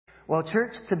Well,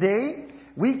 church, today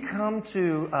we come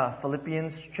to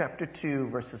Philippians chapter 2,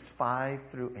 verses 5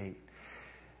 through 8.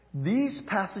 These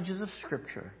passages of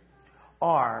Scripture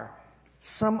are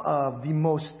some of the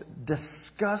most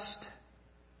discussed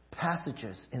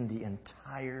passages in the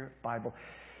entire Bible.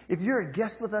 If you're a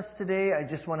guest with us today, I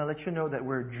just want to let you know that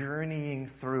we're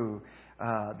journeying through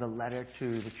the letter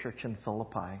to the church in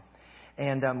Philippi.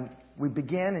 And we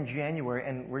began in January,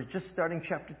 and we're just starting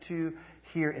chapter 2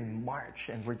 here in March.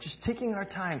 And we're just taking our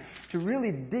time to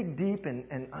really dig deep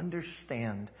and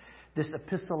understand this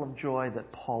epistle of joy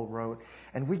that Paul wrote.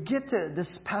 And we get to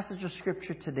this passage of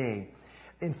Scripture today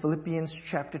in Philippians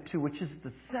chapter 2, which is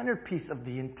the centerpiece of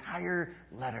the entire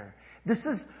letter. This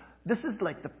is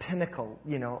like the pinnacle,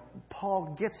 you know.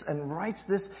 Paul gets and writes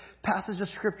this passage of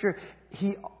Scripture.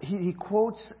 He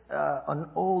quotes an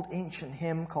old ancient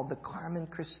hymn called the Carmen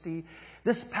Christi.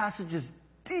 This passage is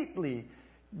deeply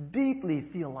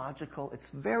theological. It's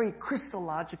very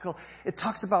Christological. It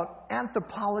talks about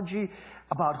anthropology,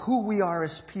 about who we are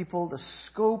as people. The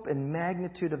scope and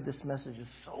magnitude of this message is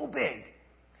so big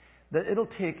that it'll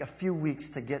take a few weeks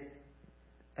to get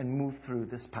and move through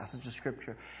this passage of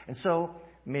Scripture. And so,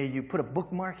 may you put a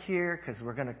bookmark here, because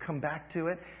we're going to come back to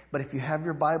it. But if you have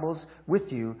your Bibles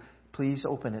with you, please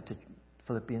open it to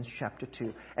Philippians chapter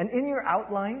 2. And in your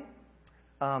outline,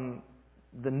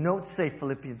 the notes say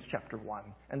Philippians chapter 1.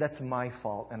 And that's my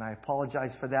fault, and I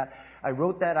apologize for that. I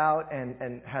wrote that out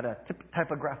and had a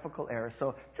typographical error.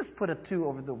 So just put a 2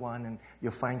 over the 1, and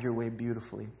you'll find your way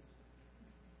beautifully.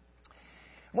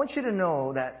 I want you to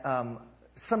know that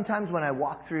sometimes when I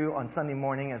walk through on Sunday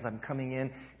morning as I'm coming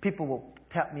in, people will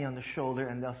tap me on the shoulder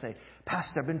and they'll say,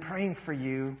 "Pastor, I've been praying for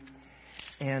you."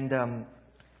 And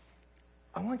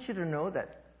I want you to know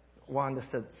that Wanda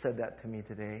said that to me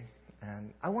today.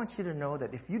 And I want you to know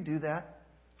that if you do that,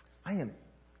 I am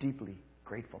deeply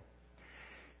grateful.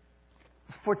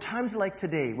 For times like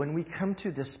today, when we come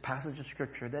to this passage of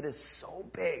Scripture that is so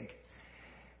big,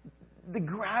 the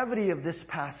gravity of this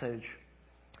passage,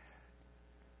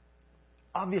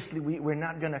 obviously we're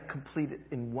not going to complete it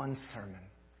in one sermon.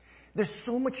 There's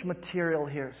so much material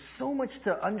here, so much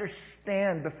to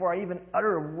understand before I even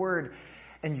utter a word.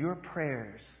 And your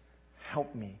prayers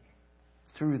help me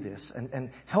through this and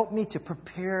help me to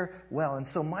prepare well. And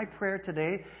so my prayer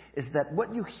today is that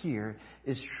what you hear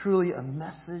is truly a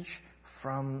message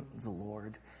from the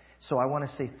Lord. So I want to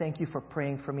say thank you for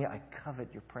praying for me. I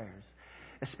covet your prayers,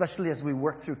 especially as we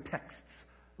work through texts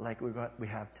like we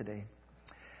have today.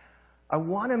 I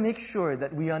want to make sure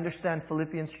that we understand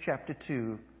Philippians chapter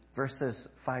 2, verses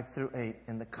 5 through 8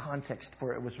 in the context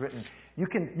for it was written. You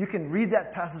can read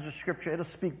that passage of Scripture. It'll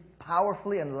speak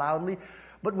powerfully and loudly.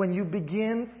 But when you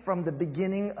begin from the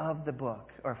beginning of the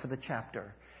book, or for the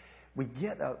chapter, we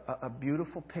get a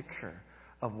beautiful picture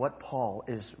of what Paul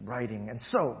is writing. And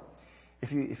so,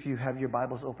 if you have your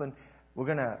Bibles open, we're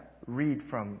going to read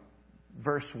from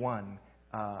verse 1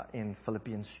 in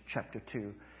Philippians chapter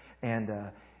 2. And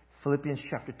Philippians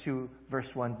chapter 2, verse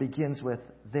 1 begins with,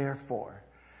 "Therefore,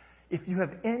 if you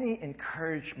have any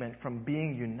encouragement from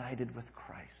being united with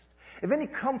Christ, if any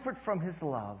comfort from His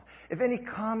love, if any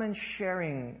common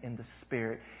sharing in the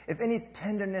Spirit, if any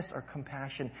tenderness or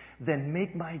compassion, then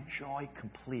make my joy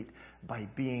complete by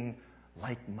being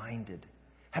like-minded,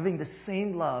 having the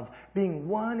same love, being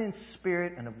one in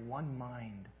spirit and of one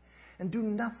mind. And do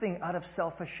nothing out of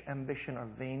selfish ambition or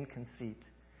vain conceit.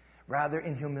 Rather,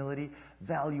 in humility,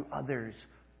 value others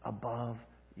above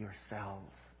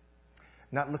yourselves,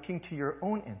 not looking to your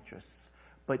own interests,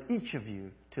 but each of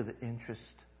you to the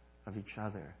interest of each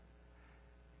other."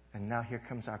 And now here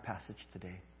comes our passage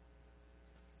today.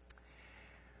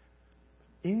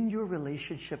 "In your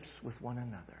relationships with one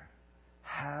another,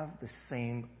 have the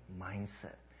same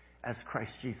mindset as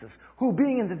Christ Jesus, who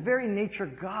being in the very nature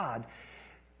God,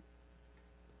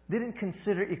 didn't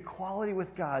consider equality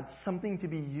with God something to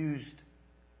be used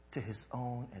to His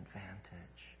own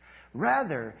advantage.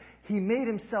 Rather, He made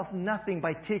Himself nothing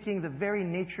by taking the very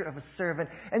nature of a servant,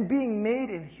 and being made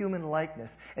in human likeness,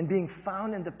 and being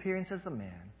found in the appearance as a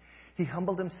man, He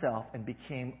humbled Himself and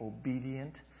became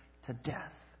obedient to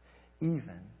death,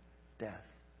 even death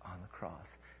on the cross."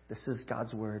 This is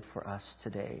God's word for us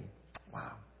today.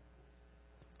 Wow.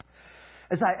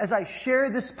 As I share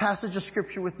this passage of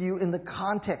Scripture with you in the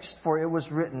context for it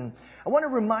was written, I want to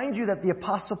remind you that the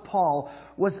Apostle Paul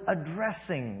was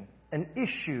addressing an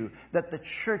issue that the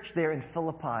church there in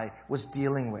Philippi was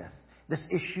dealing with. This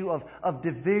issue of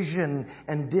division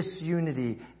and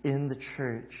disunity in the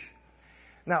church.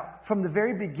 Now, from the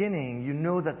very beginning, you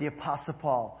know that the Apostle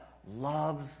Paul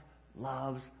loves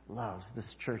loves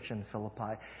this church in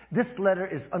Philippi. This letter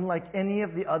is unlike any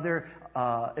of the other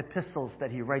epistles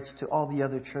that he writes to all the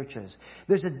other churches.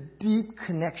 There's a deep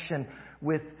connection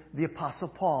with the Apostle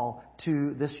Paul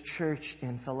to this church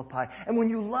in Philippi. And when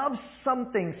you love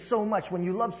something so much, when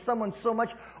you love someone so much,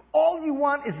 all you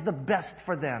want is the best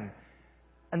for them.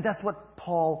 And that's what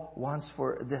Paul wants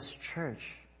for this church.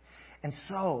 And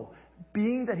so,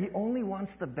 being that he only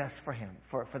wants the best for him,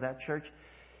 for that church,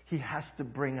 he has to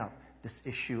bring up this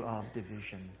issue of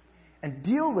division and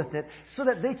deal with it so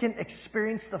that they can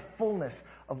experience the fullness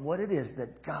of what it is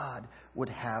that God would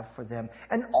have for them.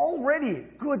 And already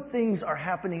good things are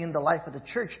happening in the life of the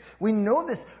church. We know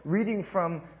this reading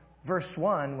from verse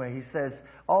 1 where he says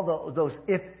all those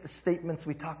if statements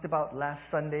we talked about last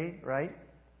Sunday, right?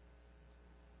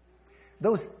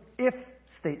 Those if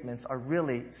statements are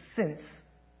really since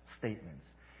statements.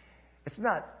 It's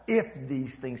not if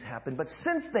these things happen, but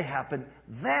since they happen,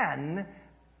 then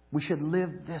we should live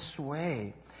this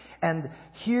way. And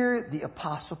here the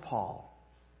Apostle Paul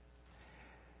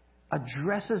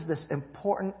addresses this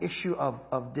important issue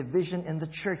of division in the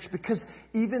church, because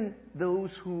even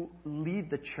those who lead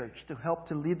the church, to help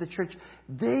to lead the church,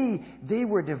 they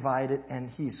were divided, and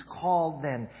he's called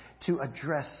then to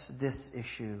address this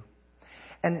issue.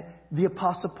 And the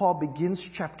Apostle Paul begins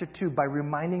chapter 2 by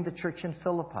reminding the church in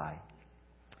Philippi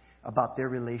about their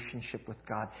relationship with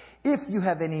God. If you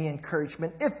have any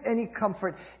encouragement, if any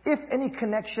comfort, if any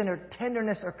connection or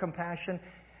tenderness or compassion,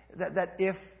 that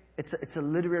if it's a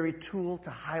literary tool to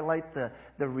highlight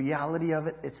the reality of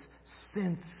it. It's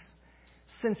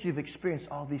since you've experienced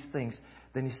all these things,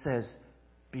 then he says,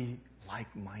 be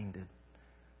like-minded.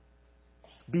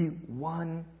 Be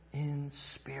one in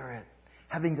spirit,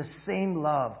 having the same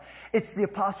love. It's the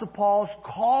Apostle Paul's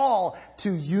call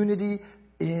to unity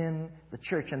in the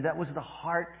church. And that was the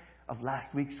heart of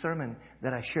last week's sermon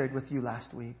that I shared with you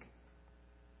last week.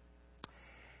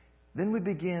 Then we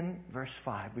begin verse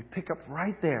 5. We pick up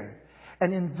right there.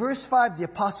 And in verse 5, the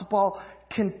Apostle Paul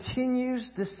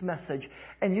continues this message.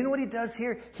 And you know what he does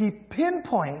here? He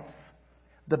pinpoints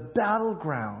the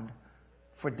battleground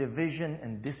for division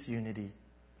and disunity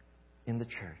in the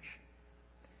church.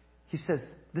 He says,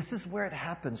 this is where it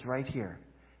happens right here.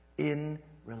 In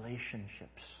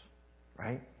relationships.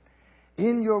 Right?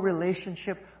 In your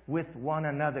relationship with one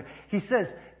another. He says,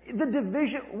 the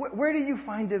division, where do you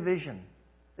find division?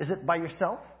 Is it by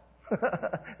yourself?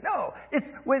 No. It's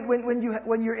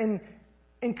when you're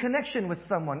in connection with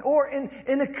someone, or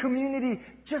in a community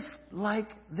just like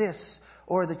this,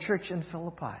 or the church in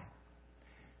Philippi.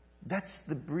 That's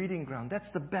the breeding ground. That's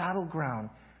the battleground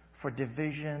for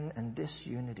division and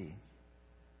disunity.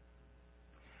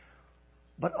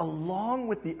 But along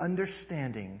with the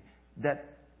understanding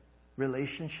that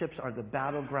relationships are the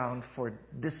battleground for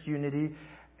disunity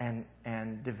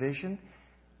and division,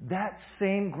 that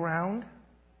same ground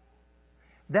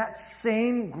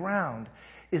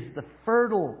is the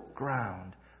fertile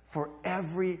ground for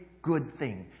every good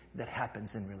thing that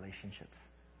happens in relationships.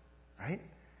 Right?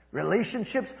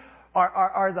 Relationships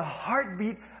are the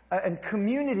heartbeat, and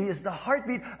community is the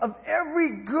heartbeat of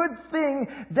every good thing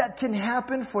that can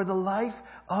happen for the life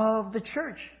of the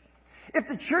church. If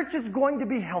the church is going to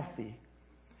be healthy,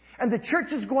 and the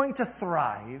church is going to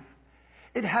thrive,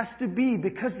 it has to be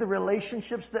because the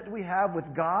relationships that we have with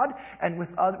God and with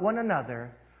one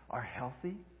another are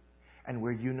healthy, and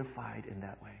we're unified in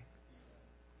that way.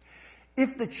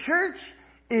 If the church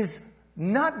is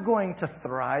not going to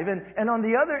thrive, and on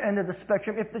the other end of the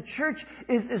spectrum, if the church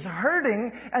is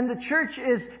hurting and the church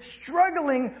is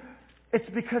struggling, it's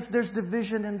because there's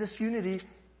division and disunity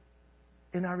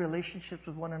in our relationships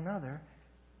with one another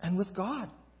and with God.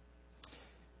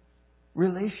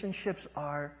 Relationships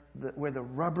are where the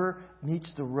rubber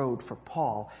meets the road for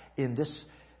Paul in this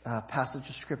passage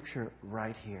of Scripture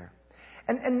right here.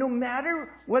 And no matter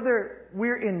whether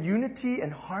we're in unity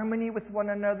and harmony with one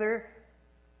another,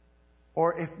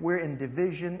 or if we're in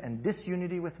division and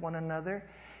disunity with one another,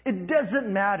 it doesn't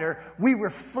matter. We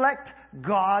reflect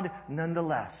God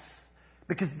nonetheless.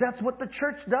 Because that's what the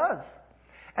church does.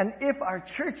 And if our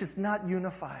church is not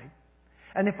unified,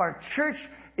 and if our church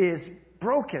is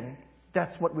broken,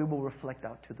 that's what we will reflect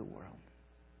out to the world.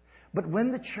 But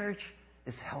when the church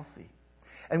is healthy,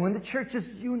 and when the church is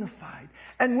unified,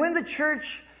 and when the church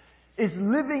is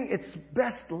living its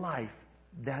best life,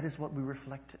 that is what we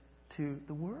reflect to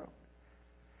the world.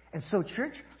 And so,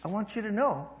 church, I want you to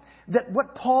know that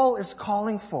what Paul is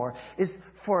calling for is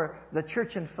for the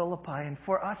church in Philippi and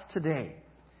for us today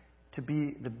to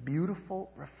be the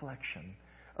beautiful reflection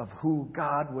of who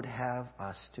God would have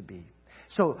us to be.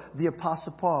 So the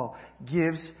Apostle Paul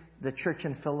gives the church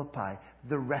in Philippi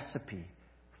the recipe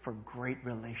for great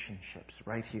relationships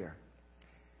right here.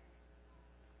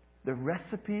 The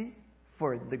recipe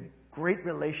for the great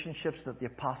relationships that the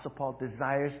Apostle Paul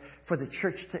desires for the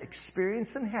church to experience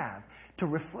and have, to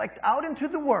reflect out into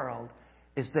the world,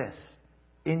 is this.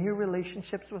 In your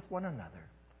relationships with one another,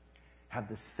 have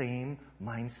the same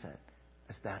mindset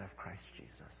as that of Christ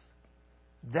Jesus.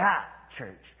 That,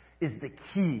 church, is the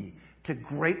key to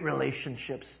great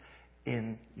relationships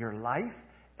in your life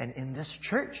and in this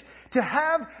church. To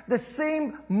have the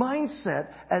same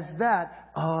mindset as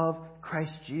that of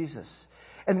Christ Jesus.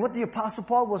 And what the Apostle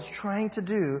Paul was trying to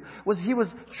do was he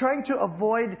was trying to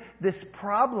avoid this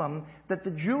problem that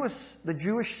the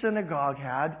Jewish synagogue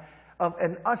had of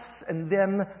an us and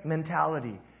them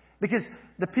mentality. Because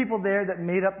the people there that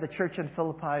made up the church in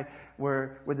Philippi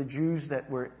were the Jews that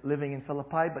were living in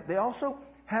Philippi, but they also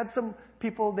had some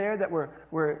people there that were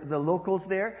the locals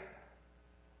there.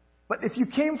 But if you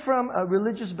came from a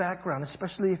religious background,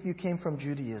 especially if you came from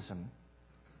Judaism,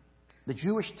 the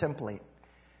Jewish template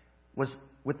was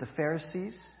with the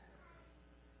Pharisees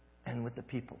and with the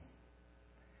people.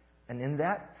 And in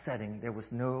that setting, there was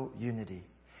no unity.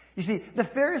 You see, the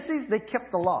Pharisees, they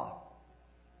kept the law.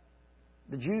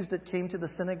 The Jews that came to the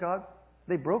synagogue,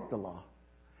 they broke the law.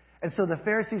 And so the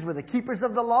Pharisees were the keepers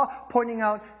of the law, pointing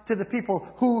out to the people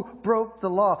who broke the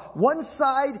law. One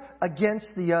side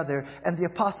against the other. And the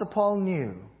Apostle Paul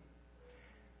knew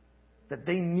that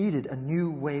they needed a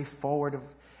new way forward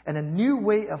and a new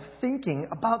way of thinking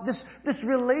about this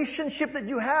relationship that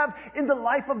you have in the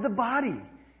life of the body.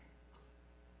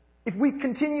 If we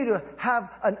continue to have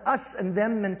an us and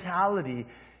them mentality,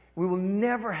 we will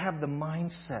never have the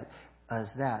mindset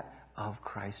as that of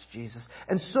Christ Jesus.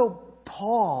 And so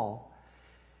Paul,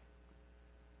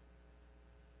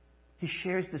 he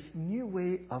shares this new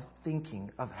way of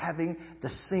thinking, of having the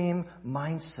same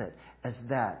mindset as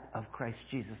that of Christ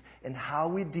Jesus, and how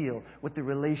we deal with the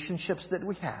relationships that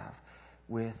we have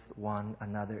with one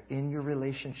another. In your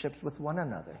relationships with one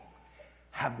another,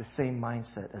 have the same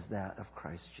mindset as that of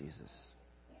Christ Jesus.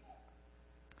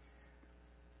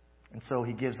 And so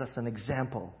he gives us an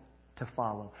example to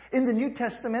follow. In the New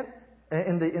Testament,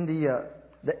 in the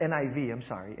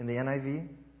NIV,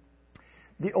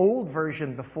 the old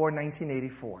version before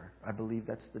 1984, I believe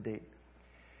that's the date.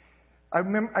 I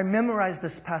memorized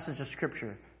this passage of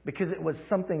Scripture because it was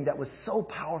something that was so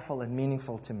powerful and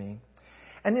meaningful to me.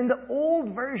 And in the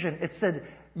old version, it said,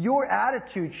 your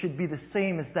attitude should be the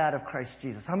same as that of Christ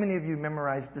Jesus. How many of you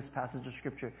memorized this passage of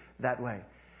Scripture that way?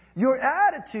 Your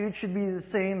attitude should be the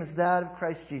same as that of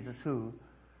Christ Jesus, who,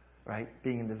 right,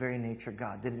 being in the very nature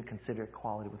God, didn't consider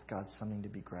equality with God something to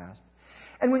be grasped.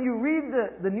 And when you read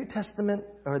the New Testament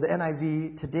or the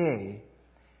NIV today,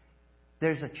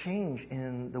 there's a change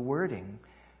in the wording.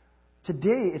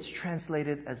 Today it's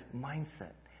translated as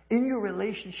mindset. In your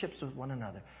relationships with one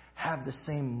another, have the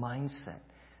same mindset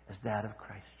as that of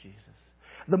Christ Jesus.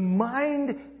 The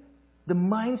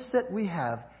mindset we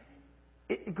have,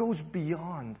 it goes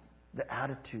beyond the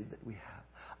attitude that we have.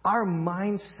 Our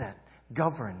mindset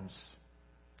governs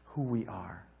who we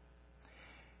are.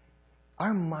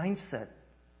 Our mindset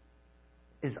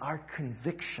is our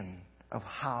conviction of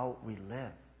how we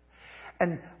live.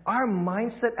 And our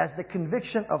mindset as the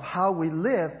conviction of how we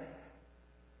live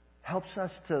helps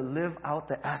us to live out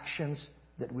the actions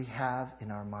that we have in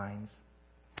our minds.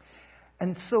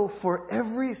 And so for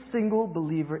every single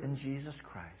believer in Jesus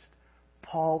Christ,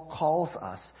 Paul calls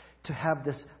us to have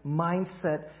this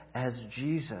mindset as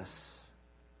Jesus,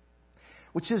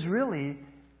 which is really,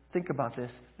 think about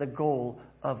this, the goal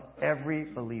of every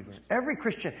believer, every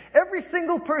Christian, every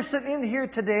single person in here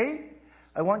today.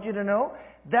 I want you to know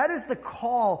that is the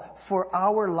call for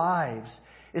our lives,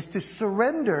 is to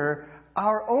surrender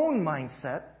our own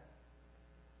mindset.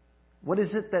 What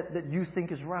is it that you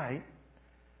think is right?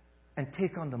 And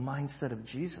take on the mindset of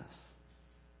Jesus.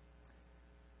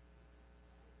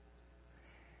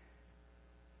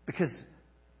 Because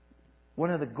one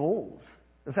of the goals,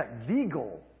 in fact, the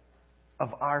goal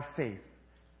of our faith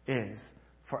is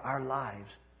for our lives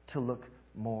to look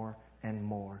more and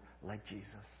more like Jesus.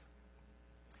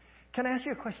 Can I ask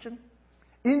you a question?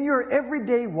 In your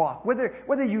everyday walk,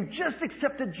 whether you just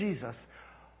accepted Jesus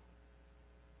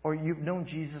or you've known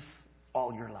Jesus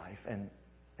all your life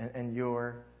and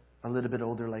you're a little bit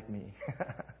older like me,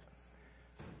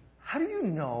 how do you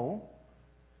know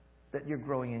that you're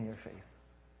growing in your faith?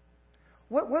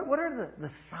 What are the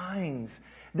signs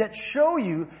that show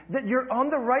you that you're on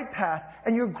the right path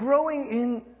and you're growing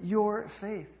in your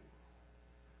faith?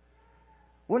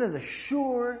 one of the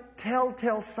sure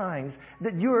telltale signs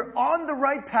that you're on the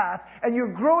right path and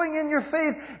you're growing in your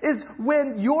faith is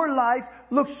when your life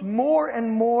looks more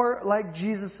and more like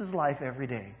Jesus' life every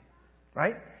day.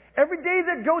 Right? Every day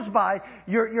that goes by,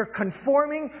 you're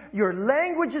conforming, your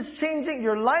language is changing,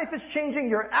 your life is changing,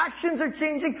 your actions are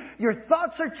changing, your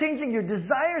thoughts are changing, your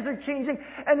desires are changing,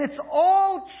 and it's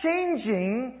all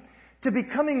changing to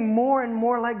becoming more and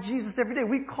more like Jesus every day.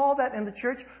 We call that in the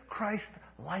church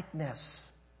Christ-likeness.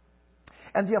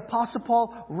 And the Apostle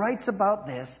Paul writes about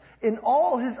this in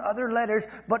all his other letters,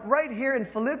 but right here in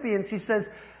Philippians he says,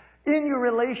 in your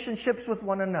relationships with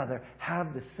one another,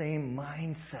 have the same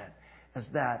mindset as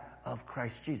that of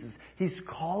Christ Jesus. He's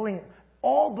calling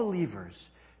all believers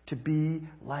to be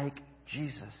like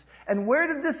Jesus. And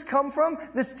where did this come from?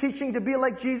 This teaching to be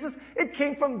like Jesus? It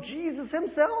came from Jesus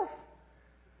himself.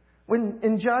 When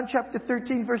in John chapter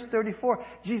 13, verse 34,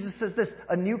 Jesus says this,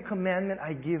 a new commandment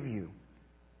I give you.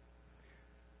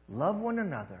 Love one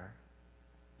another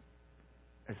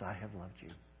as I have loved you.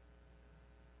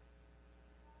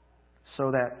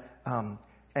 So that,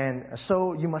 and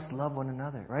so you must love one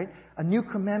another, right? A new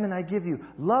commandment I give you.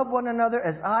 Love one another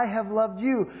as I have loved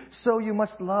you. So you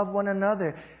must love one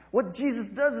another. What Jesus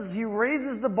does is He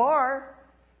raises the bar,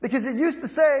 because it used to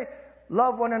say,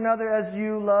 love one another as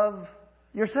you love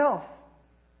yourself.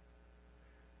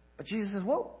 But Jesus says,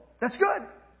 whoa, that's good.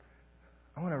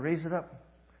 I want to raise it up.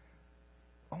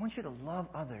 I want you to love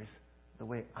others the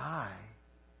way I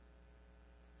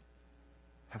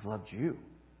have loved you.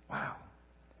 Wow.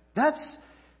 That's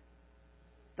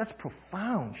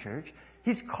profound, church.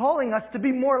 He's calling us to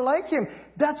be more like Him.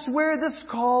 That's where this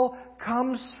call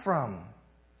comes from.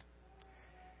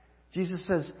 Jesus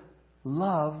says,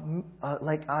 love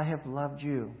like I have loved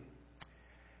you.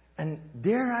 And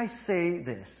dare I say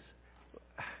this?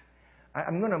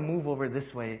 I'm going to move over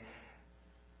this way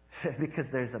because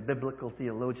there's a biblical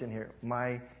theologian here,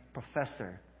 my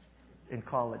professor in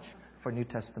college for New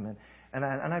Testament. And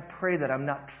I pray that I'm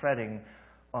not treading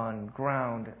on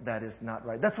ground that is not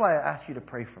right. That's why I asked you to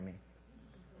pray for me.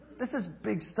 This is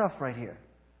big stuff right here.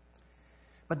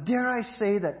 But dare I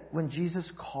say that when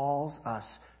Jesus calls us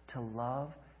to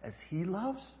love as He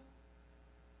loves,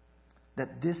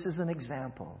 that this is an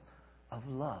example of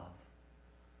love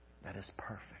that is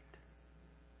perfect.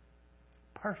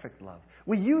 Perfect love.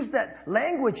 We use that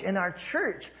language in our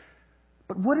church.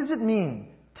 But what does it mean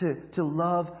to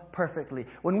love perfectly?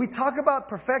 When we talk about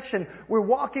perfection, we're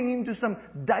walking into some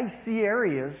dicey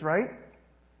areas, right?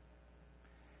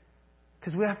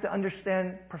 Because we have to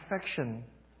understand perfection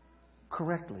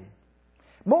correctly.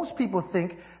 Most people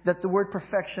think that the word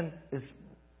perfection is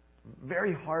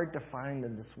very hard to find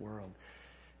in this world.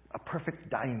 A perfect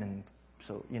diamond.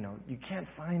 So, you can't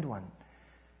find one.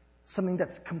 Something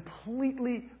that's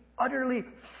completely, utterly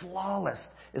flawless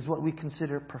is what we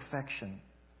consider perfection.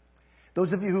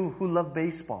 Those of you who love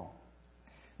baseball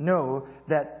know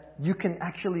that you can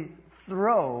actually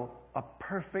throw a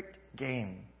perfect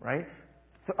game, right?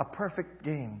 A perfect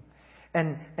game.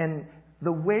 And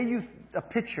the way a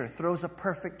pitcher throws a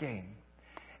perfect game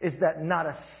is that not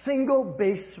a single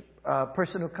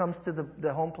person who comes to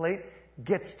the home plate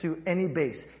gets to any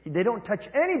base. They don't touch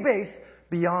any base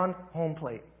beyond home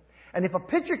plate. And if a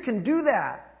pitcher can do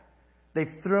that,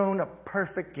 they've thrown a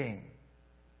perfect game.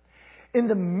 In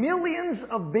the millions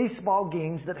of baseball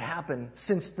games that happened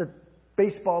since the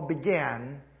baseball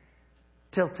began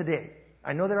till today,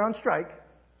 I know they're on strike.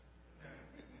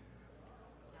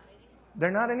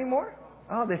 They're not anymore?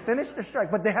 Oh, they finished their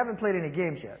strike, but they haven't played any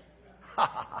games yet.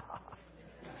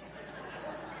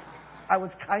 I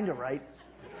was kind of right.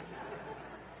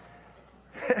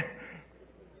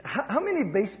 How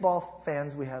many baseball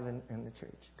fans we have in the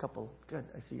church? A couple. Good.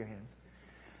 I see your hand.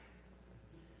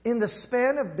 In the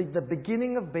span of the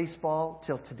beginning of baseball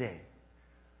till today,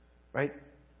 right?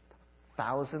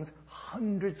 Thousands,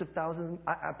 hundreds of thousands,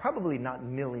 probably not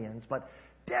millions, but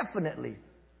definitely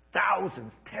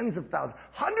thousands, tens of thousands,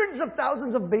 hundreds of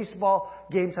thousands of baseball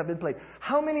games have been played.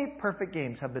 How many perfect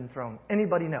games have been thrown?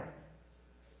 Anybody know?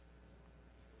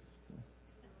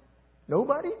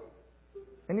 Nobody?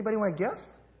 Anybody want to guess?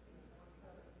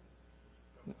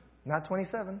 Not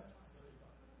 27.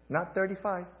 Not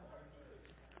 35.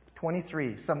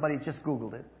 23. Somebody just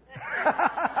Googled it.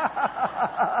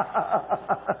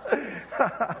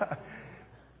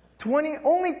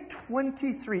 Only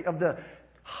 23 of the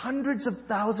hundreds of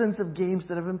thousands of games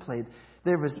that have been played.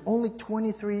 There was only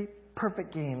 23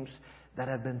 perfect games that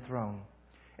have been thrown.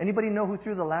 Anybody know who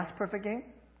threw the last perfect game?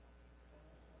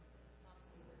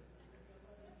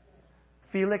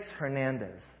 Felix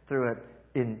Hernandez threw it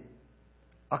in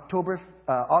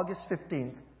August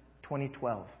 15th,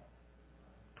 2012.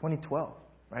 2012,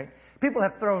 right? People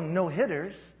have thrown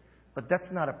no-hitters, but that's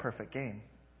not a perfect game.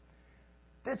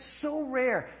 That's so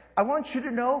rare. I want you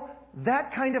to know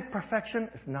that kind of perfection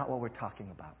is not what we're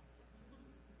talking about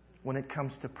when it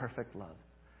comes to perfect love.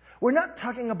 We're not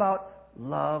talking about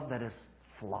love that is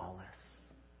flawless.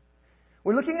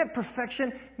 We're looking at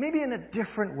perfection maybe in a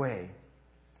different way.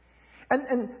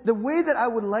 And the way that I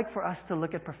would like for us to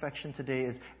look at perfection today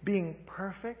is being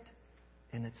perfect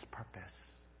in its purpose.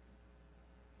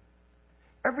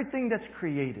 Everything that's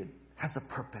created has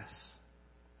a purpose.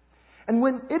 And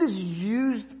when it is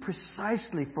used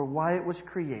precisely for why it was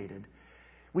created,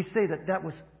 we say that that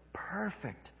was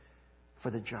perfect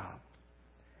for the job.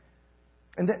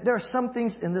 And that there are some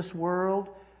things in this world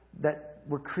that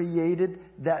were created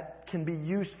that can be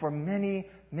used for many,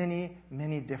 many,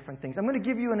 many different things. I'm going to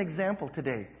give you an example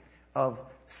today of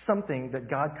something that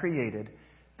God created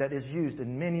that is used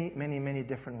in many, many, many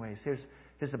different ways.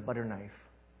 Here's a butter knife.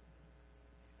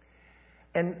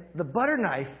 And the butter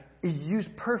knife is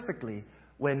used perfectly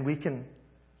when we can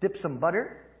dip some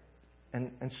butter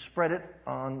and spread it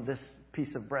on this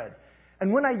piece of bread.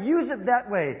 And when I use it that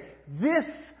way, this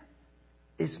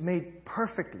is made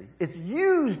perfectly. It's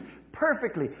used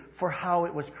perfectly for how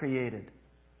it was created.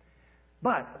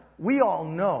 But we all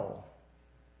know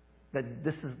that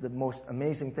this is the most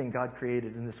amazing thing God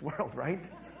created in this world, right?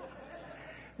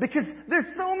 Because there's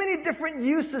so many different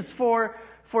uses for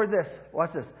this.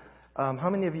 Watch this. How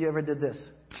many of you ever did this?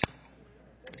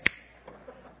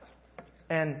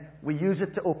 And we use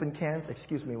it to open cans.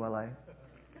 Excuse me while I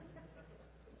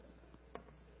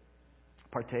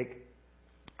partake.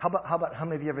 How about how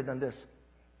many of you ever done this?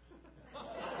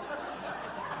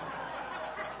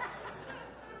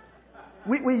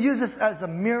 We use this as a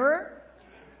mirror.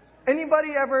 Anybody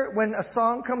ever, when a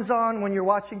song comes on, when you're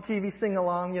watching TV, sing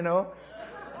along,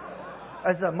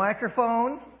 as a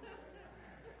microphone?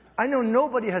 I know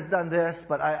nobody has done this,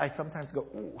 but I sometimes go,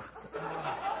 ooh.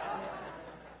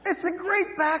 It's a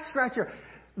great back scratcher.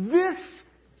 This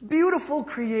beautiful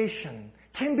creation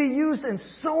can be used in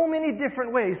so many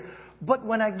different ways. But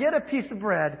when I get a piece of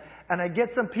bread and I get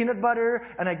some peanut butter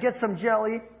and I get some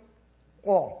jelly,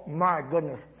 oh my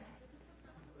goodness.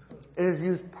 It is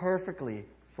used perfectly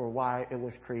for why it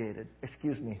was created.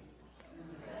 Excuse me.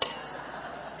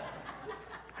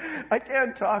 I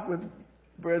can't talk with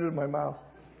bread in my mouth.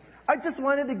 I just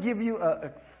wanted to give you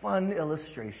a fun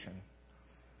illustration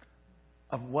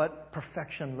of what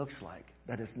perfection looks like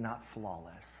that is not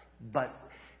flawless, but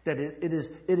that it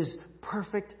is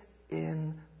perfect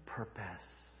in purpose.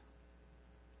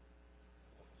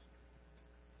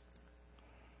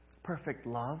 Perfect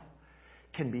love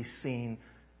can be seen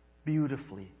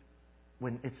beautifully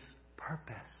when its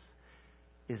purpose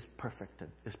is perfected.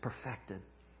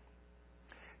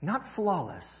 Not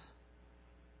flawless,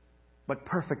 but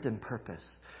perfect in purpose.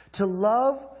 To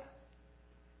love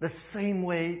the same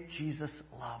way Jesus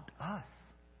loved us.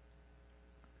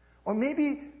 Or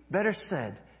maybe better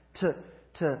said, to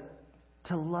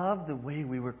love the way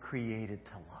we were created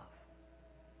to love.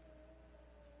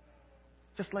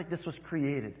 Just like this was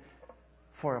created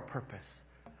for a purpose.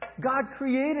 God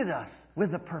created us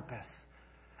with a purpose.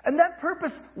 And that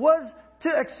purpose was to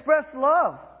express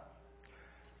love.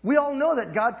 We all know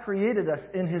that God created us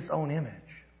in His own image.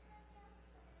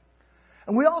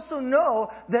 And we also know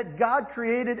that God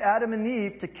created Adam and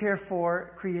Eve to care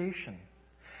for creation.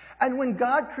 And when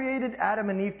God created Adam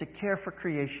and Eve to care for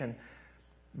creation,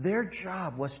 their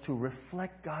job was to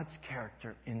reflect God's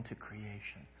character into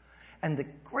creation. And the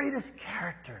greatest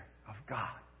character of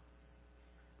God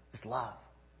is love.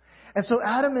 And so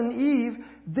Adam and Eve,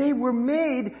 they were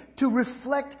made to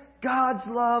reflect God's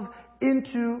love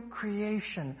into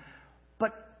creation.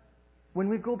 But when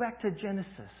we go back to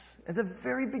Genesis, at the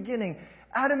very beginning,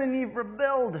 Adam and Eve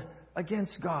rebelled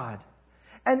against God.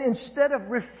 And instead of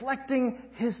reflecting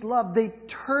His love, they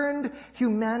turned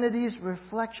humanity's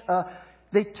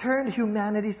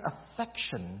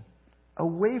affection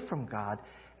away from God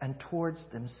and towards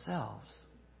themselves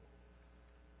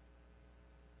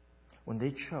when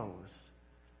they chose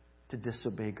to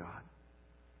disobey God.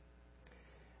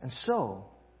 And so,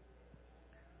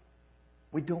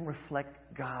 we don't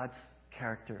reflect God's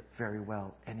character very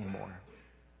well anymore.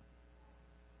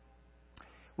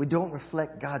 We don't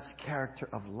reflect God's character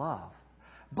of love.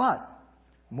 But,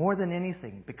 more than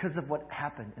anything, because of what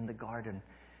happened in the garden,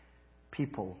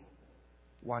 people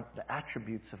want the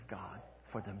attributes of God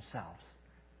for themselves.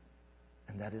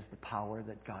 And that is the power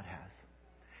that God has.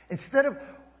 Instead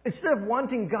of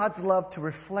wanting God's love to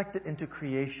reflect it into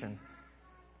creation,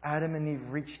 Adam and Eve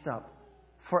reached up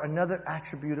for another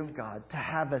attribute of God to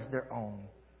have as their own,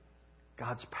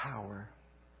 God's power.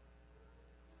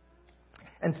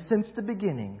 And since the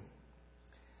beginning,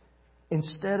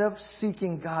 instead of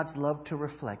seeking God's love to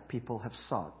reflect, people have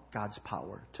sought God's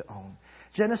power to own.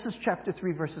 Genesis chapter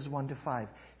 3, verses 1 to 5.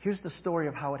 Here's the story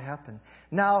of how it happened.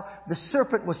 Now, the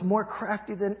serpent was more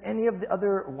crafty than any of the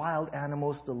other wild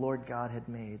animals the Lord God had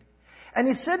made. And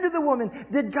he said to the woman,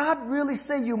 "Did God really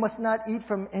say you must not eat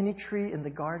from any tree in the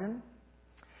garden?"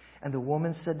 And the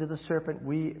woman said to the serpent,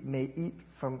 We may eat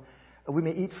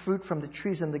fruit from the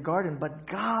trees in the garden, but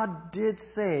God did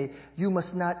say, you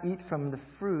must not eat from the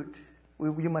fruit.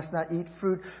 You must not eat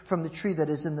fruit from the tree that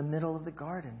is in the middle of the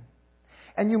garden.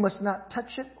 And you must not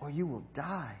touch it, or you will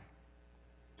die."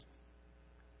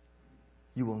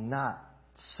 "You will not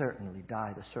certainly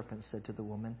die," the serpent said to the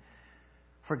woman.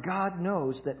 "For God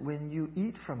knows that when you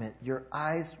eat from it, your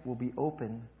eyes will be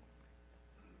open,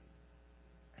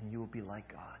 and you will be like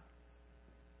God."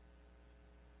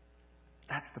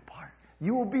 That's the part.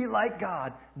 You will be like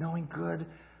God, knowing good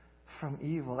from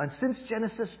evil. And since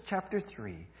Genesis chapter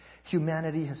 3,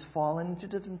 humanity has fallen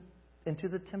into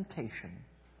the temptation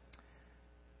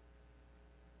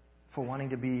for wanting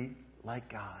to be like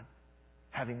God,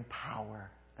 having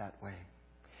power that way.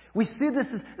 We see this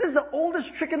is the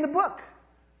oldest trick in the book.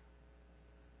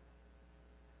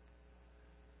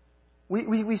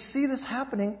 We see this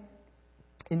happening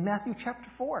in Matthew chapter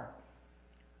 4.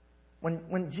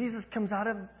 When Jesus comes out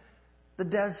of the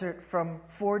desert from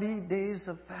 40 days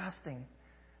of fasting.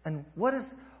 And what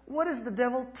does the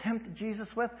devil tempt Jesus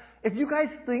with? If you guys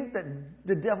think that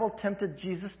the devil tempted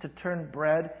Jesus to turn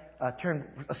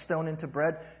a stone into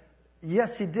bread, yes,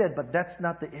 he did, but that's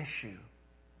not the issue.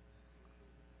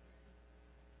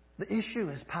 The issue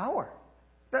is power.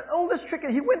 The oldest trick,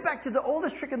 he went back to the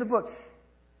oldest trick in the book.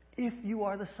 If you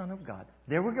are the Son of God.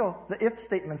 There we go. The if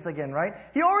statements again, right?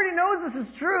 He already knows this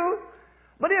is true.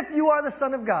 But if you are the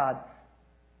Son of God,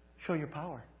 show your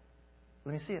power.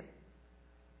 Let me see it.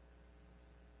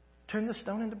 Turn the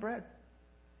stone into bread.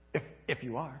 If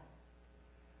you are.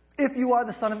 If you are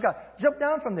the Son of God. Jump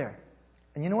down from there.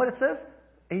 And you know what it says?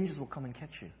 Angels will come and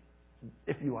catch you.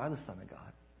 If you are the Son of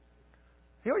God.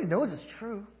 He already knows it's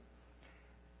true.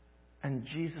 And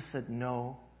Jesus said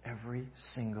no every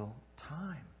single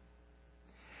time.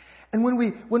 And when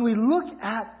we look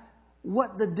at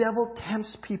what the devil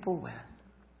tempts people with,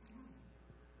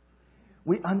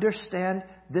 we understand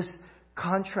this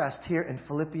contrast here in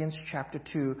Philippians chapter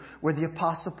 2, where the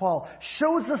Apostle Paul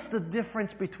shows us the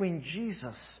difference between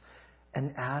Jesus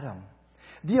and Adam.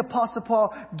 The Apostle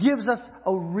Paul gives us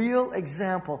a real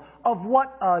example of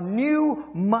what a new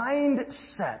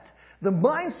mindset, the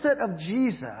mindset of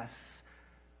Jesus,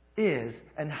 is,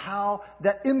 and how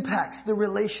that impacts the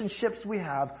relationships we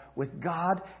have with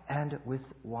God and with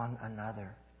one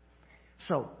another.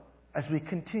 So, as we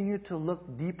continue to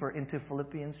look deeper into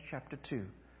Philippians chapter 2,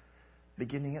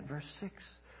 beginning at verse 6,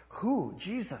 who,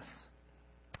 Jesus,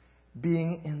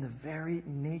 being in the very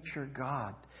nature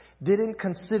God, didn't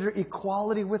consider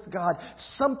equality with God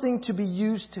something to be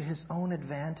used to his own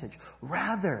advantage.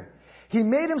 Rather, he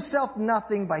made himself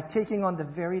nothing by taking on the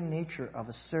very nature of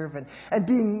a servant, and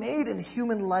being made in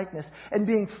human likeness, and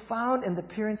being found in the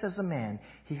appearance as a man,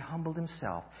 he humbled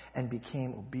himself and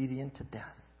became obedient to death,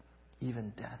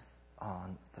 even death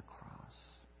on the cross.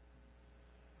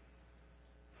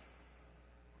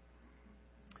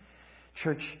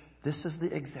 Church, this is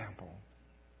the example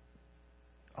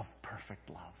of perfect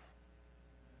love.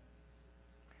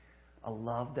 A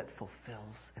love that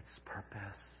fulfills its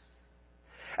purpose.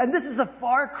 And this is a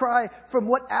far cry from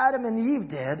what Adam and Eve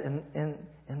did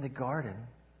in the garden.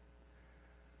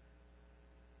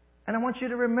 And I want you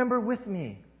to remember with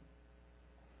me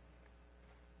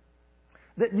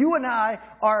that you and I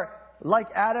are like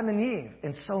Adam and Eve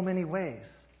in so many ways,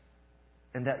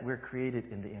 and that we're created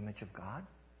in the image of God.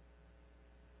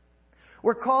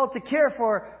 We're called to care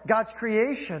for God's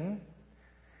creation,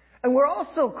 and we're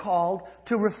also called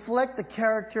to reflect the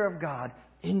character of God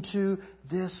into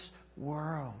this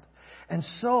world. And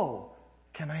so,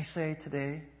 can I say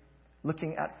today,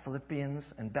 looking at Philippians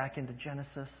and back into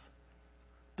Genesis,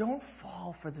 don't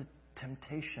fall for the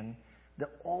temptation, the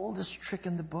oldest trick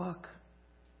in the book,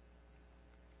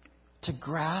 to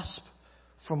grasp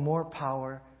for more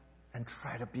power and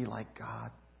try to be like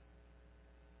God.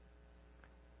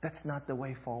 That's not the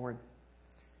way forward.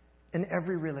 In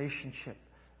every relationship,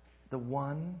 the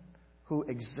one who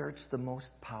exerts the most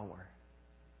power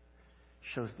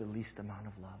shows the least amount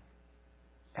of love.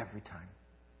 Every time.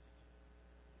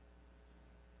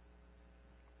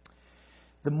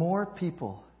 The more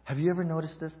people, have you ever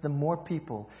noticed this? The more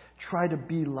people try to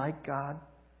be like God,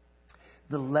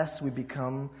 the less we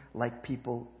become like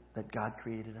people that God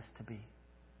created us to be.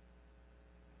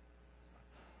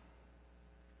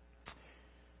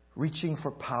 reaching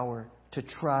for power to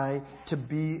try to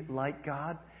be like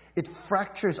God. It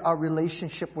fractures our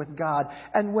relationship with God.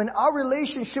 And when our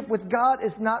relationship with God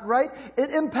is not right, it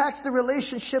impacts the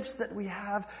relationships that we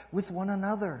have with one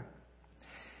another.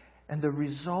 And the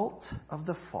result of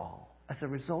the fall, as a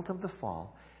result of the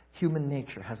fall, human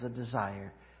nature has a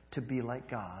desire to be like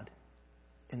God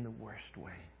in the worst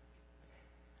way.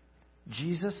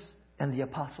 Jesus and the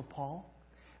Apostle Paul,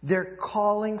 they're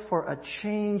calling for a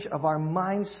change of our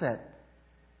mindset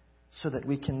so that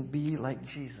we can be like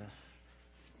Jesus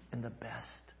in the best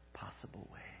possible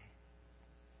way.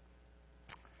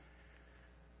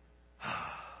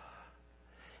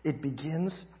 It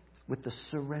begins with the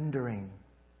surrendering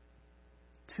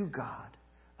to God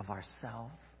of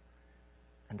ourselves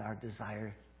and our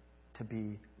desire to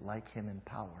be like Him in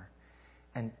power,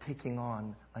 and taking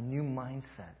on a new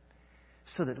mindset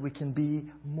so that we can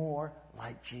be more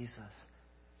like Jesus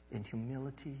in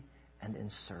humility and in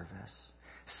service.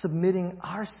 Submitting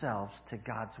ourselves to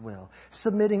God's will.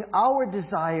 Submitting our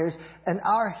desires and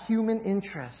our human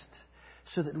interest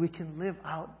so that we can live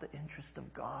out the interest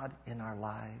of God in our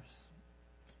lives.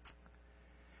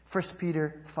 1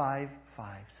 Peter 5:5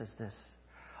 says this: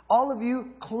 all of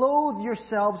you clothe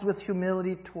yourselves with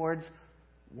humility towards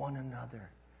one another.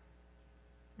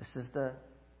 This is the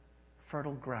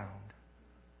fertile ground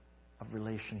of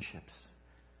relationships,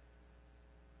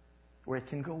 where it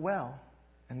can go well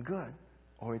and good,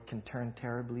 or it can turn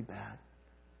terribly bad.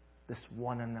 This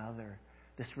one another,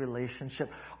 this relationship.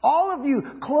 All of you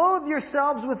clothe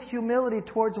yourselves with humility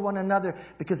towards one another,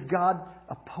 because God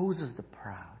opposes the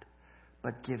proud,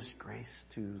 but gives grace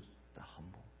to the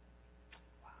humble.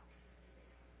 Wow.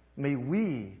 May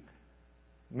we,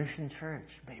 Mission Church,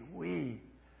 may we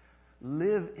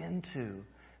live into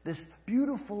this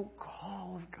beautiful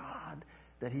call of God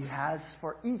that He has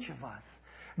for each of us.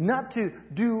 Not to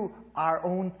do our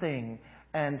own thing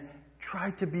and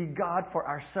try to be God for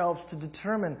ourselves, to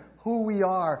determine who we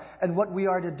are and what we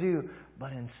are to do,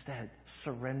 but instead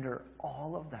surrender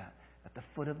all of that at the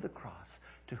foot of the cross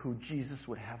to who Jesus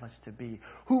would have us to be.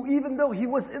 Who, even though He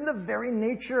was in the very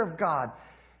nature of God,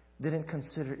 didn't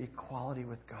consider equality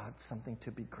with God something to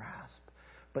be grasped,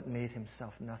 but made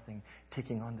Himself nothing,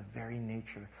 taking on the very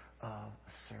nature of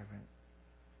a servant.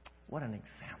 What an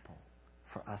example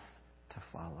for us to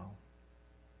follow.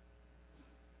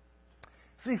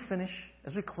 As we finish,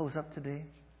 as we close up today,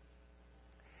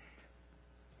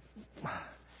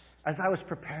 as I was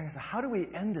preparing, I said, how do we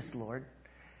end this, Lord?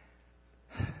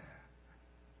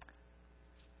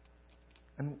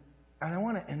 And I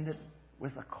want to end it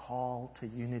with a call to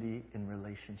unity in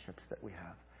relationships that we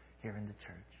have here in the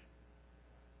church.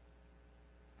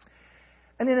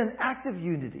 And in an act of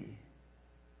unity,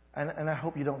 and I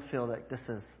hope you don't feel like this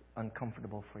is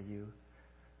uncomfortable for you,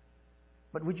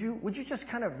 but would you just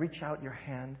kind of reach out your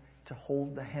hand to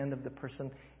hold the hand of the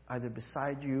person either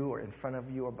beside you or in front of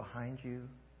you or behind you?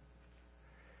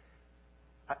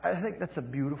 I think that's a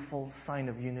beautiful sign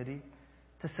of unity,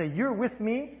 to say, you're with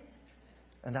me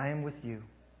and I am with you.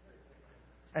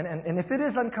 And if it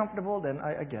is uncomfortable, then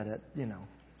I get it, you know.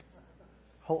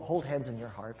 Hold hands in your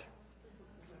heart.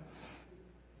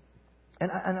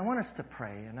 And I want us to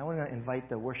pray, and I want to invite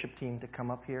the worship team to come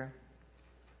up here.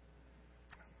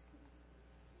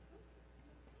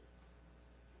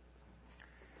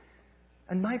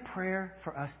 And my prayer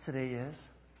for us today is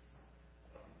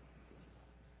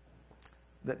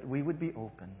that we would be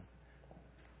open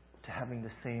to having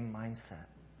the same mindset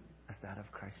as that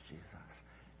of Christ Jesus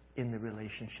in the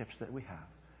relationships that we have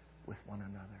with one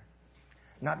another.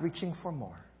 Not reaching for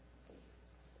more,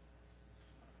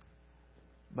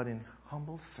 but in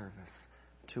humble service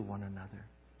to one another.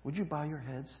 Would you bow your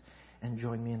heads and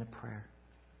join me in a prayer?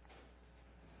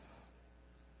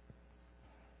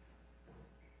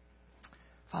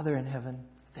 Father in heaven,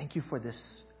 thank you for this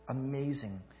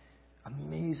amazing,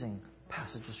 amazing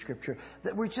passage of Scripture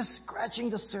that we're just scratching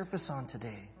the surface on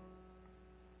today.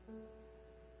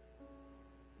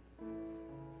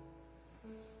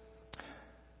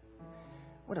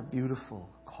 What a beautiful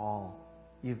call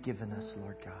you've given us,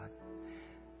 Lord God.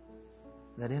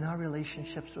 That in our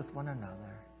relationships with one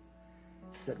another,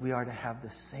 that we are to have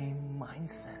the same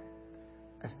mindset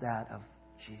as that of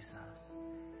Jesus.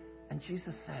 And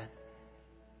Jesus said,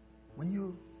 when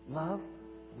you love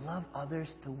others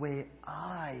the way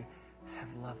I have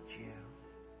loved you.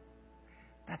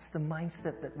 That's the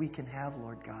mindset that we can have,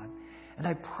 Lord God. And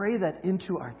I pray that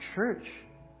into our church,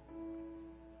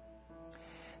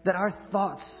 that our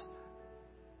thoughts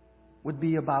would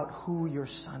be about who your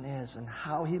Son is and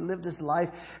how He lived His life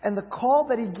and the call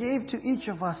that He gave to each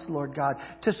of us, Lord God,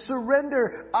 to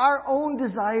surrender our own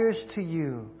desires to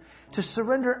You, to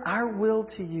surrender our will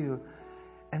to You.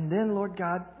 And then, Lord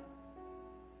God,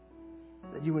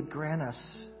 that You would grant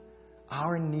us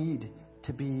our need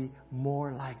to be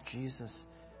more like Jesus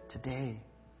today.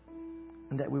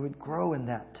 And that we would grow in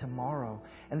that tomorrow.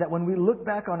 And that when we look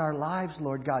back on our lives,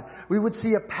 Lord God, we would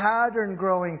see a pattern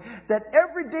growing. That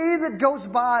every day that goes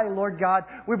by, Lord God,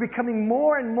 we're becoming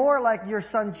more and more like Your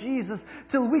Son Jesus,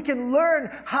 till we can learn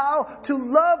how to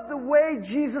love the way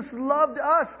Jesus loved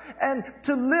us, and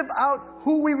to live out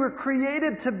who we were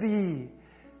created to be,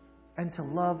 and to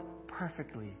love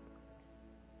perfectly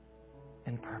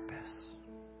in purpose.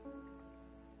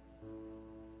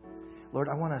 Lord,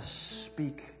 I want to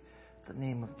speak the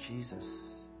name of Jesus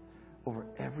over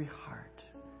every heart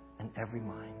and every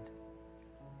mind.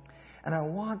 And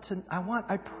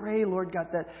I pray, Lord God,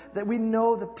 that we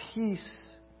know the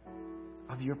peace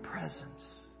of Your presence.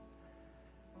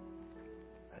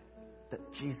 That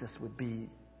Jesus would be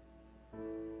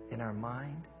in our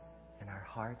mind, in our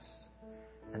hearts,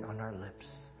 and on our lips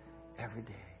every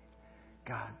day.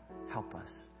 God, help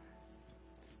us.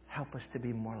 Help us to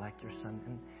be more like Your Son.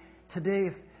 And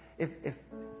today, if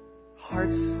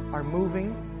hearts are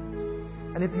moving,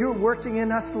 and if You're working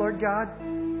in us, Lord God,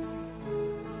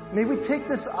 may we take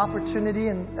this opportunity,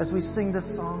 and as we sing this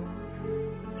song,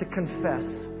 to confess.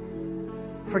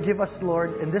 Forgive us,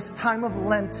 Lord, in this time of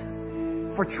Lent,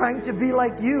 for trying to be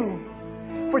like You,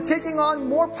 for taking on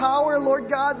more power, Lord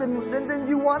God, than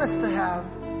You want us to have.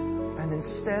 And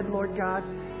instead, Lord God,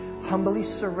 humbly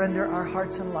surrender our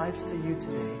hearts and lives to You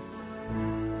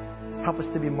today. Help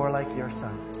us to be more like Your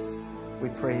Son. We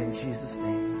pray in Jesus'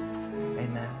 name.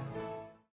 Amen.